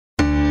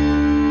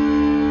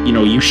You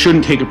know, you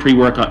shouldn't take a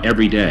pre-workout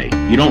every day.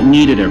 You don't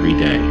need it every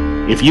day.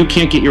 If you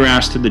can't get your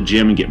ass to the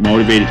gym and get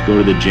motivated to go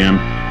to the gym,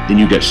 then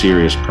you got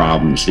serious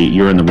problems.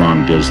 You're in the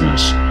wrong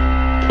business.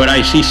 But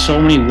I see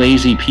so many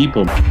lazy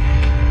people.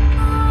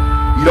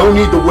 You don't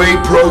need the whey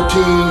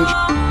protein.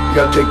 You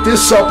gotta take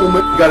this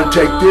supplement, you gotta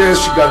take this,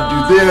 you gotta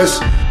do this.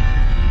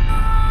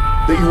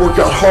 That you work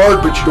out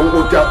hard, but you don't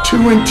work out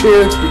too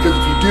intense, because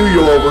if you do,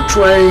 you'll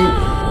overtrain.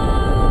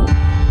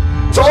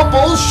 It's all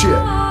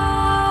bullshit.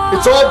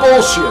 It's all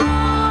bullshit.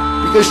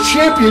 Because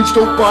champions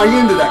don't buy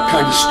into that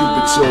kind of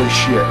stupid, silly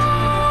shit.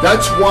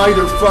 That's why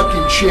they're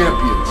fucking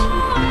champions.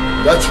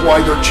 That's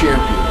why they're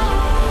champions.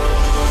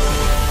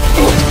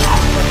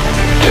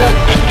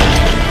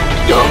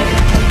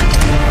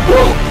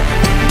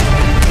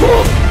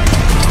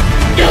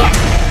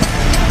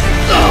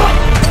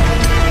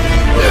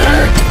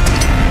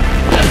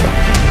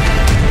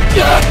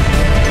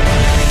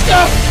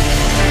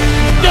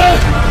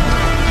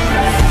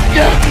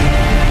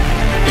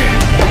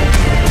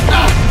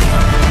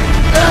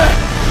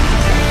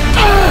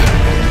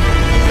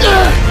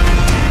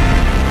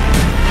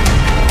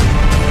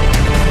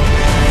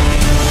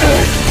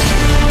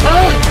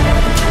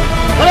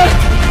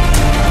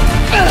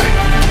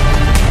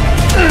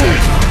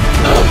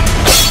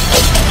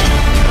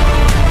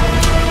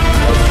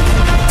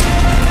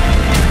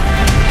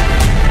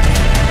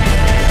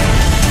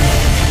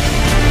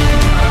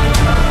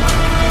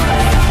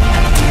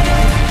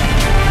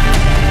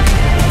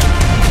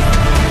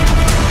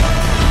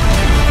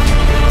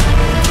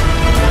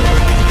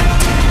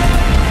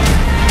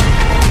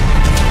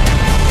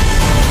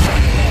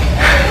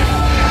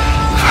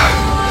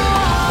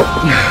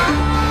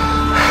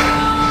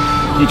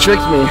 You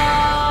tricked me.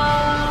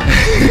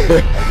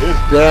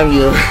 Damn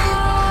you.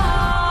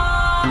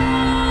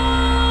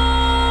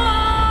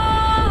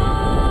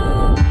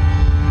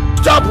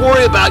 Stop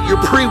worrying about your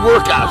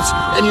pre-workouts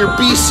and your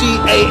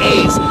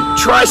BCAAs.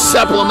 Try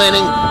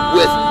supplementing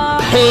with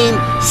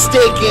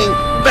painstaking,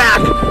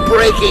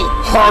 back-breaking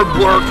hard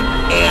work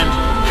and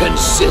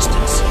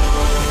consistency.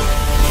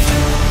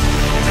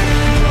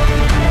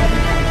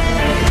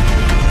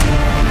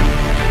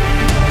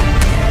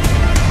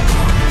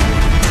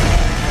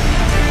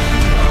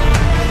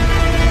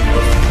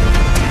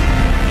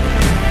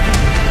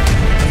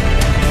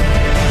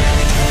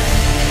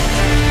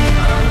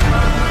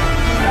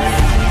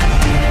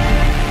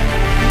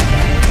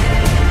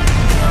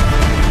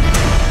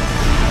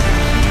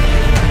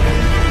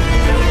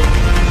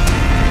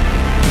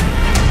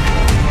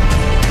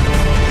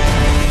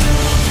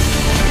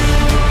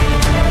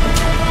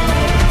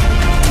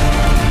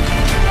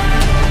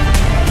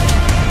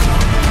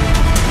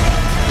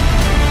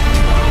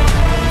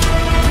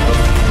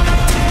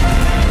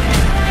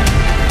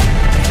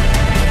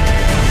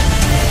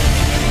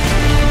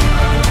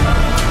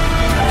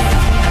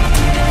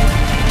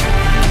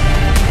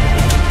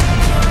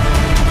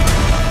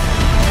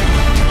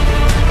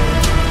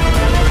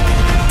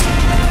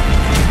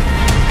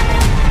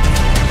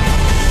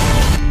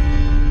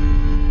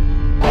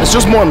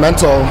 It's just more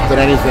mental than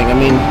anything. I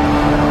mean,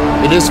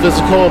 it is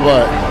physical,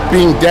 but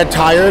being dead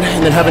tired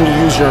and then having to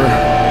use your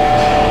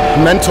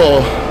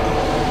mental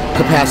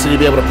capacity to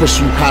be able to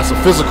push you past the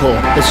physical.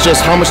 It's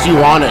just how much do you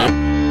want it?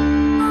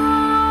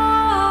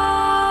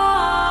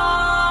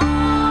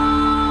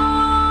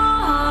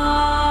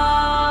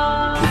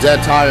 You're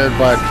dead tired,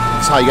 but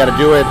that's how you gotta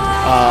do it.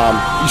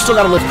 You still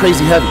gotta lift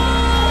crazy heavy.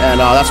 And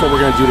that's what we're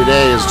gonna do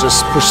today, is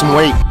just push some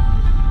weight.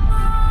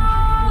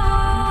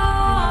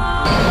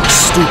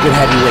 Stupid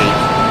heavy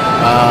weight.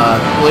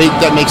 Weight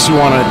that makes you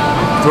want to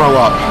throw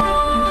up.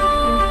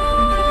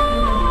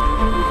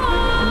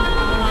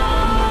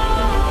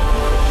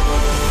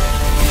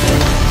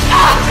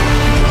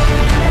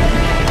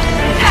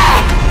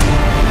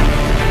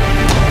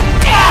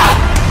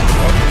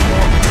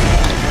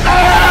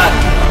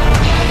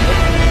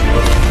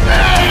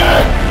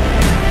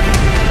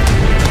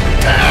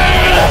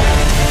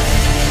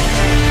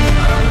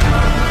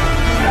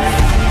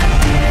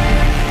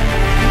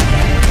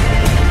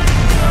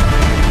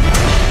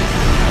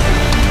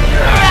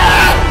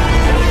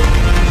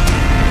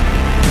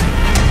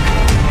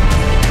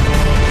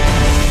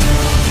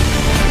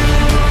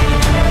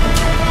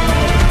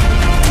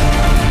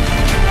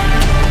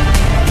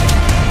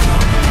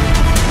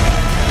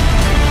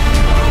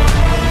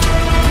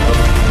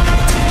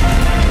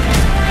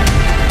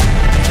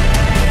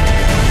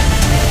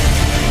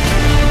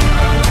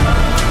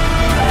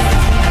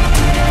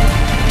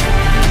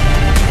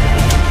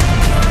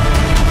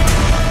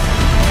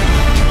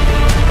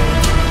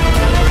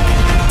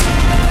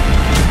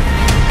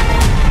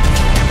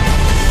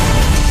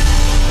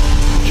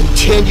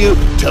 Continue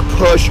to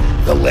push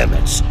the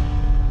limits.